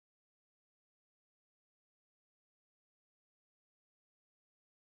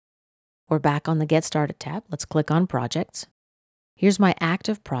We're back on the Get Started tab. Let's click on Projects. Here's my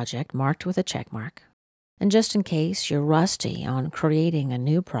active project marked with a check mark. And just in case you're rusty on creating a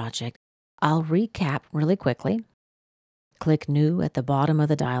new project, I'll recap really quickly. Click New at the bottom of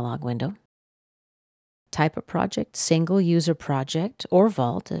the dialog window. Type a project, single user project, or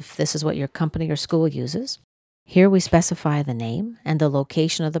Vault if this is what your company or school uses. Here we specify the name and the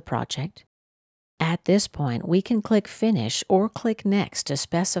location of the project. At this point, we can click Finish or click Next to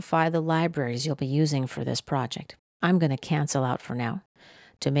specify the libraries you'll be using for this project. I'm going to cancel out for now.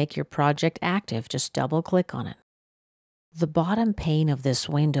 To make your project active, just double-click on it. The bottom pane of this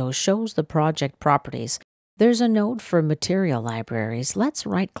window shows the project properties. There's a node for material libraries. Let's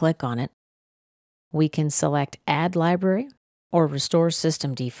right-click on it. We can select Add Library or Restore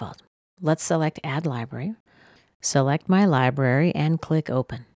System Default. Let's select Add Library. Select my library and click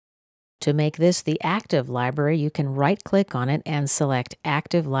Open. To make this the active library, you can right-click on it and select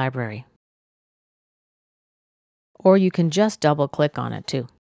Active Library. Or you can just double-click on it too.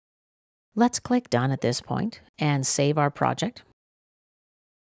 Let's click Done at this point and save our project.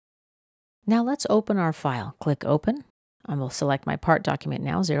 Now let's open our file. Click Open. I will select my part document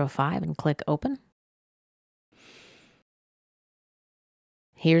now, 05, and click Open.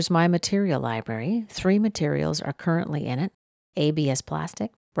 Here's my material library. 3 materials are currently in it: ABS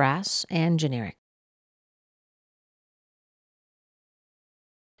plastic, brass, and generic.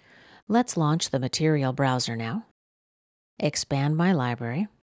 Let's launch the material browser now. Expand my library.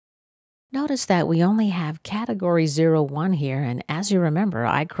 Notice that we only have category 01 here, and as you remember,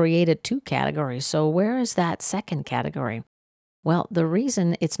 I created 2 categories, so where is that second category? Well, the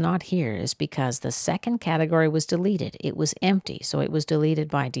reason it's not here is because the second category was deleted. It was empty, so it was deleted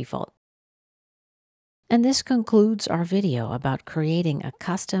by default. And this concludes our video about creating a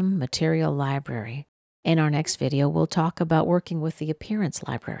custom material library. In our next video, we'll talk about working with the appearance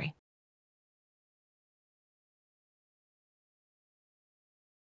library.